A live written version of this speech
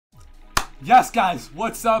Yes, guys,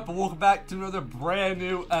 what's up? And welcome back to another brand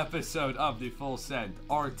new episode of the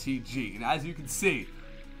Fsrtg. And as you can see,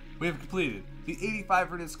 we have completed the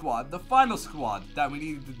 85 rated squad, the final squad that we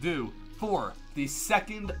needed to do for the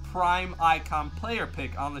second Prime Icon player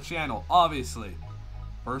pick on the channel. Obviously,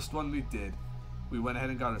 first one we did, we went ahead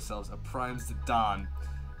and got ourselves a Prime Zidane.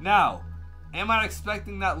 Now, am I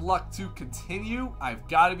expecting that luck to continue? I've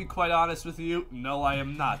got to be quite honest with you. No, I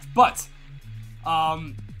am not. But,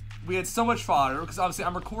 we had so much fodder, because obviously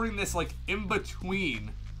I'm recording this like in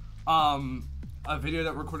between a video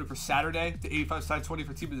that we're recording for Saturday, the 85/20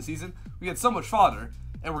 for Team of the Season. We had so much fodder,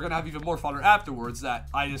 and we're going to have even more fodder afterwards that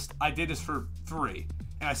I did this for 3,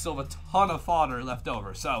 and I still have a ton of fodder left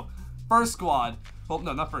over. So, first squad, well,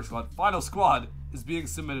 no, not first squad, final squad is being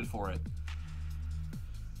submitted for it.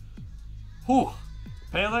 Whew.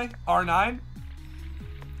 Pele, R9.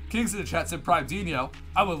 Kings in the chat said Prime Dino.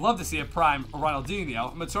 I would love to see a Prime Ronaldinho.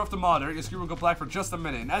 I'm going to turn off the monitor. Your screen will go black for just a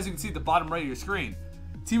minute. And as you can see at the bottom right of your screen,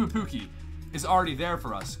 Team Pookie is already there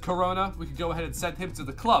for us. Corona, we could go ahead and send him to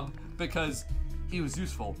the club because he was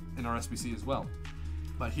useful in our SBC as well.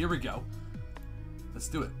 But here we go. Let's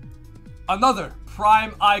do it. Another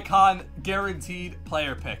Prime Icon guaranteed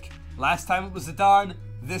player pick. Last time it was Zidane.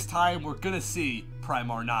 This time we're going to see Prime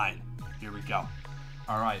R9. Here we go.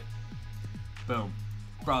 All right. Boom.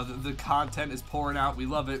 Bro, the content is pouring out. We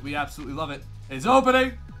love it. We absolutely love it. It's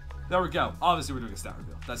opening. There we go. Obviously, we're doing a stat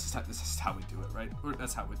reveal. That's just how we do it, right?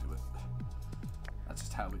 That's how we do it. That's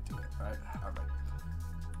just how we do it, right? All right.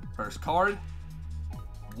 First card.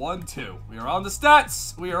 1, 2. We are on the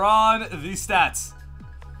stats. We are on the stats.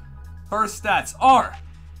 First stats are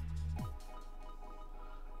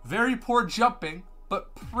very poor jumping,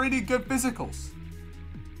 but pretty good physicals.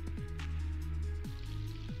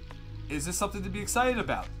 Is this something to be excited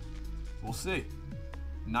about? We'll see.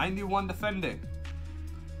 91 defending.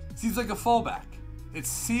 Seems like a fullback. It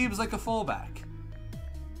seems like a fullback.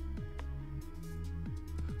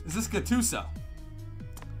 Is this Gattuso?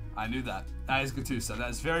 I knew that. That is Gattuso. That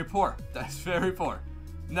is very poor. That is very poor.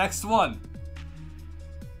 Next one.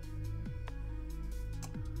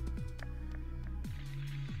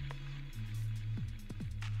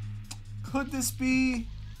 Could this be...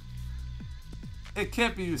 It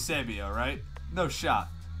can't be Eusebio, right? No shot.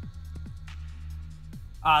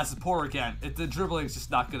 Ah, it's poor again. The dribbling's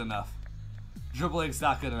just not good enough. Dribbling's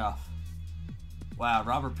not good enough. Wow,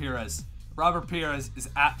 Robert Pires. Robert Pires is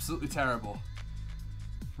absolutely terrible.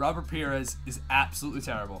 Robert Pires is absolutely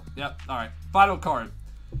terrible. Yep, alright. Final card.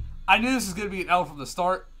 I knew this was going to be an L from the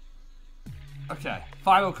start. Okay,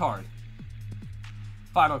 final card.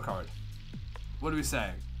 Final card. What are we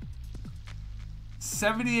saying?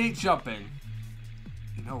 78 jumping.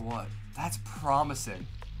 You know what? That's promising.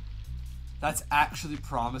 That's actually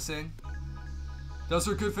promising. Those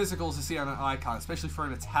are good physicals to see on an icon, especially for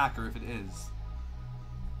an attacker if it is.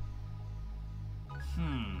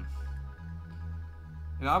 You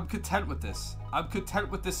know, I'm content with this. I'm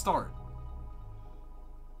content with this start.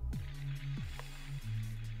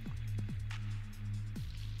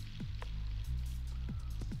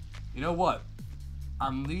 You know what?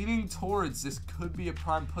 I'm leaning towards this could be a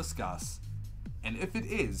Prime Puskas. And if it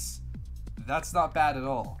is, that's not bad at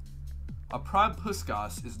all. A Prime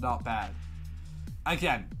Puskas is not bad.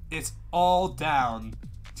 Again, it's all down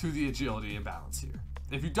to the agility and balance here.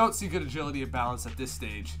 If you don't see good agility and balance at this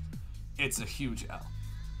stage, it's a huge L.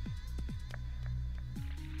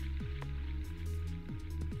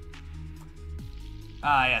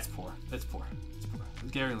 Ah, yeah, it's poor. It's poor. It's poor.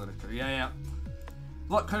 Gary Lineker. Yeah.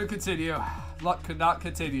 Luck couldn't continue. Luck could not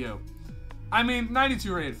continue. I mean,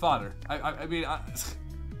 92 rated fodder. I mean,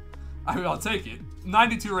 I'll take it.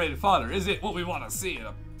 92 rated fodder. Is it what we want to see in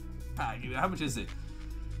a pack? How much is it?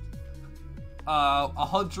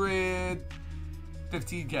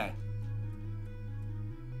 115K.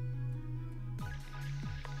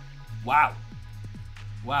 Wow.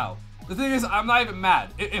 Wow. The thing is, I'm not even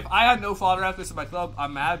mad. If I had no fodder after this in my club,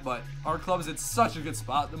 I'm mad, but our club is in such a good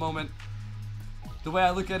spot at the moment. The way I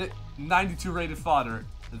look at it, 92 rated fodder,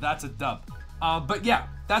 that's a dub. But yeah,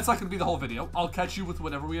 that's not going to be the whole video. I'll catch you with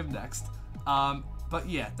whatever we have next. But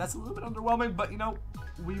yeah, that's a little bit underwhelming, but you know,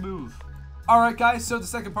 we move. Alright guys, so the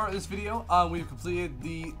second part of this video, we've completed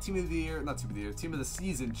the Team of the Year, not Team of the Year, Team of the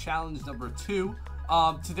Season Challenge number 2.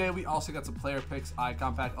 Today we also got some player picks,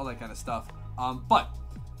 icon pack, all that kind of stuff. But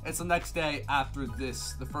it's the next day after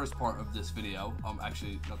this, the first part of this video.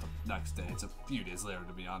 Actually, not the next day, it's a few days later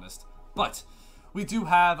to be honest. But we do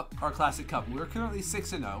have our Classic Cup. We're currently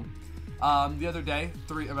 6-0. The other day,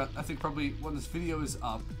 I think probably when this video is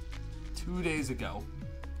up, 2 days ago,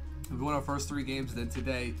 We won our first 3 games, and then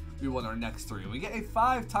today we won our next 3. We get a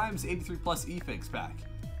 5 times 83 plus eFigs pack,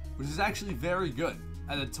 which is actually very good.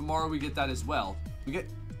 And then tomorrow we get that as well. We get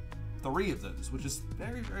 3 of those, which is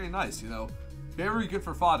very, very nice, you know. Very good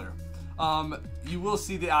for fodder. You will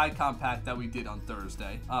see the icon pack that we did on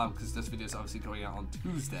Thursday, because this video is obviously going out on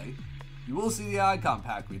Tuesday. You will see the icon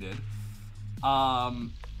pack we did. I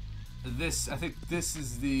think this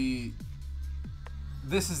is the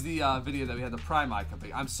video that we had the Prime icon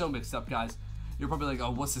pick. I'm so mixed up, guys. You're probably like,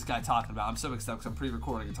 oh, what's this guy talking about? I'm so mixed up because I'm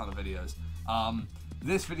pre-recording a ton of videos.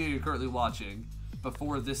 This video you're currently watching,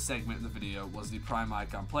 before this segment of the video, was the Prime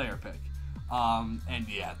icon player pick. And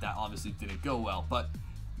yeah, that obviously didn't go well, but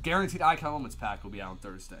guaranteed icon moments pack will be out on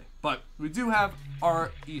Thursday. But we do have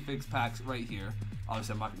our eFigs packs right here.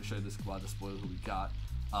 Obviously, I'm not going to show you the squad to spoil who we got.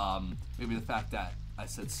 Maybe the fact that I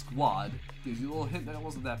said squad gives you a little hint that it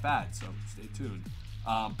wasn't that bad, so stay tuned.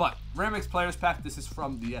 But Ramix Players Pack, this is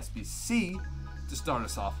from the SBC to start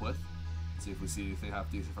us off with. Let's see if we see anything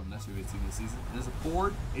half decent from this. We've seen this season. There's a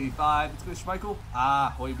board, 85. It's good, Schmeichel.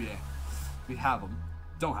 Ah, hoi bien. We have him.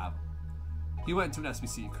 Don't have him. He went into an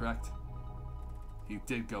SBC, correct? He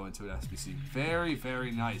did go into an SBC. Very,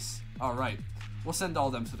 very nice. All right. We'll send all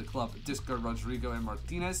of them to the club. Discard Rodrigo and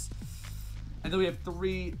Martinez. And then we have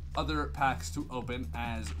 3 other packs to open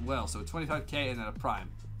as well. So 25k and then a prime.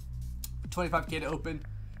 25k to open.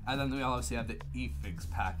 And then we obviously have the eFigs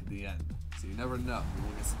pack at the end. So you never know.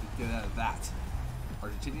 We'll get something good out of that.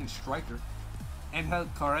 Argentinian striker. Angel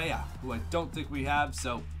Correa, who I don't think we have.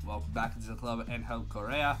 So welcome back into the club, Angel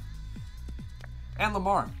Correa. And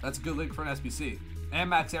Lamar. That's a good link for an SBC. And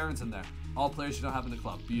Max Aaron's in there. All players you don't have in the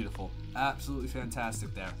club. Beautiful. Absolutely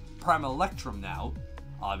fantastic there. Prime Electrum now.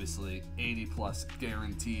 Obviously, 80 plus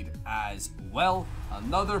guaranteed as well.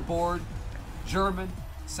 Another board. German.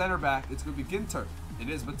 Center back. It's going to be Ginter. It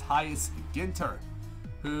is Matthias Ginter.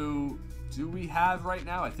 Who do we have right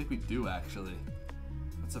now? I think we do, actually.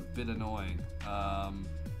 That's a bit annoying. I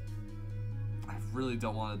really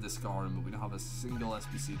don't want to discard him, but we don't have a single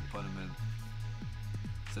SBC to put him in.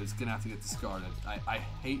 So he's going to have to get discarded. I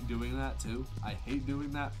hate doing that, too. I hate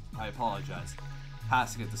doing that. I apologize.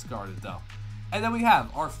 Has to get discarded, though. And then we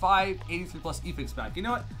have our 583 plus eFigs pack. You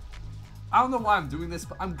know what? I don't know why I'm doing this,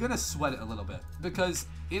 but I'm going to sweat it a little bit. Because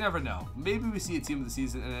you never know. Maybe we see a team of the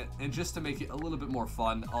season in it. And just to make it a little bit more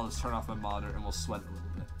fun, I'll just turn off my monitor and we'll sweat it a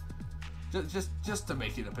little bit. Just to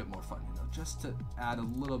make it a bit more fun, you know. Just to add a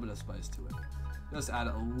little bit of spice to it. Just add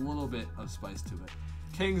a little bit of spice to it.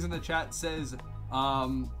 Kings in the chat says...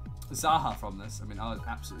 Zaha from this. I mean, I would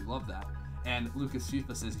absolutely love that. And Lucas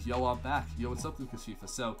FIFA says, yo, I'm back. Yo, what's up, Lucas FIFA?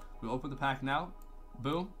 So, we open the pack now.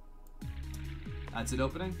 Boom. That's it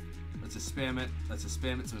opening. Let's just spam it. Let's just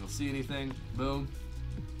spam it so we don't see anything. Boom.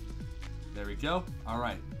 There we go. All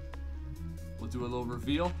right. We'll do a little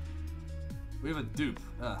reveal. We have a dupe.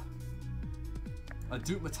 A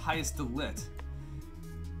dupe Matthias de Ligt.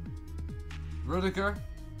 Rudiger.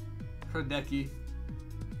 Herdecki.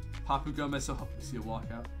 Papu Gomez, so we see a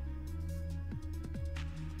walkout.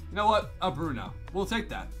 You know what? A Bruno. We'll take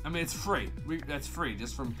that. I mean, it's free. That's free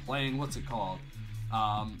just from playing, what's it called?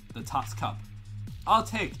 The Tots Cup. I'll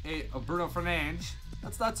take a Bruno Fernandes.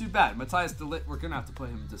 That's not too bad. Matthias de Ligt, we're going to have to put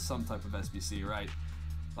him into some type of SBC, right?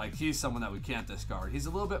 Like, he's someone that we can't discard. He's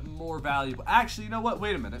a little bit more valuable. Actually, you know what?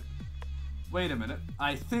 Wait a minute. Wait a minute.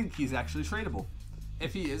 I think he's actually tradable.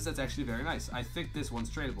 If he is, that's actually very nice. I think this one's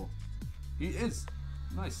tradable. He is.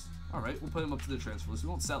 Nice. Alright, we'll put him up to the transfer list. We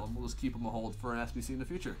won't sell him. We'll just keep him a hold for an SBC in the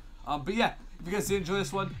future. But yeah, if you guys did enjoy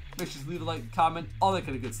this one, make sure to leave a like, comment, all that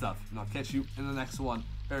kind of good stuff. And I'll catch you in the next one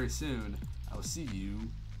very soon. I will see you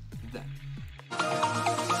then.